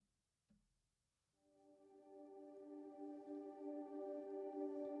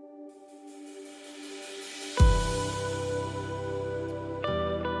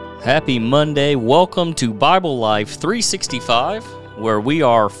Happy Monday. Welcome to Bible Life 365, where we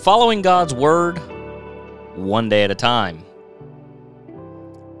are following God's Word one day at a time.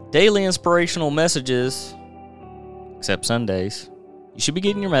 Daily inspirational messages, except Sundays. You should be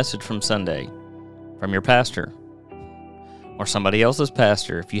getting your message from Sunday, from your pastor, or somebody else's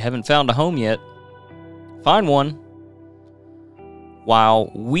pastor. If you haven't found a home yet, find one.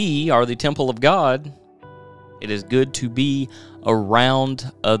 While we are the temple of God, it is good to be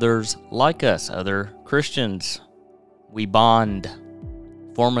around others like us, other Christians. We bond,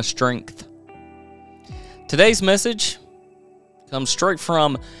 form a strength. Today's message comes straight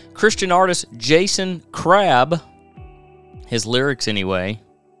from Christian artist Jason Crabb. His lyrics anyway.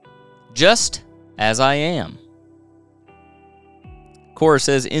 Just as I am. Chorus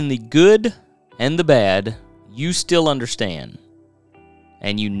says, in the good and the bad, you still understand.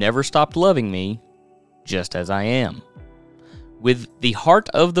 And you never stopped loving me just as I am. With the heart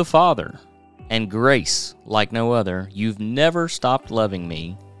of the Father and grace like no other, you've never stopped loving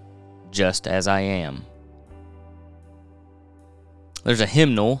me just as I am. There's a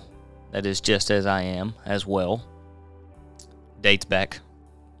hymnal that is just as I am as well. Dates back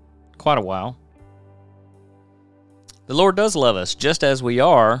quite a while. The Lord does love us just as we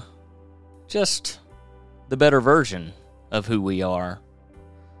are, just the better version of who we are.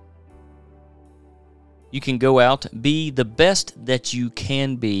 You can go out, be the best that you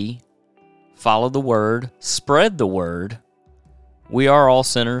can be, follow the Word, spread the Word. We are all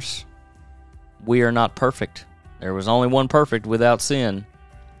sinners. We are not perfect. There was only one perfect without sin.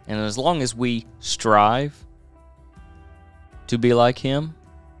 And as long as we strive to be like Him,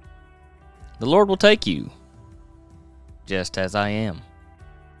 the Lord will take you just as I am.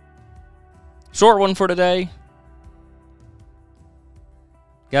 Short one for today.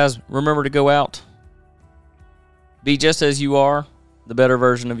 Guys, remember to go out. Be just as you are, the better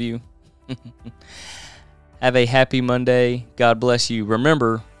version of you. Have a happy Monday. God bless you.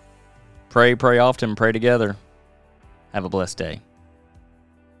 Remember, pray often, pray together. Have a blessed day.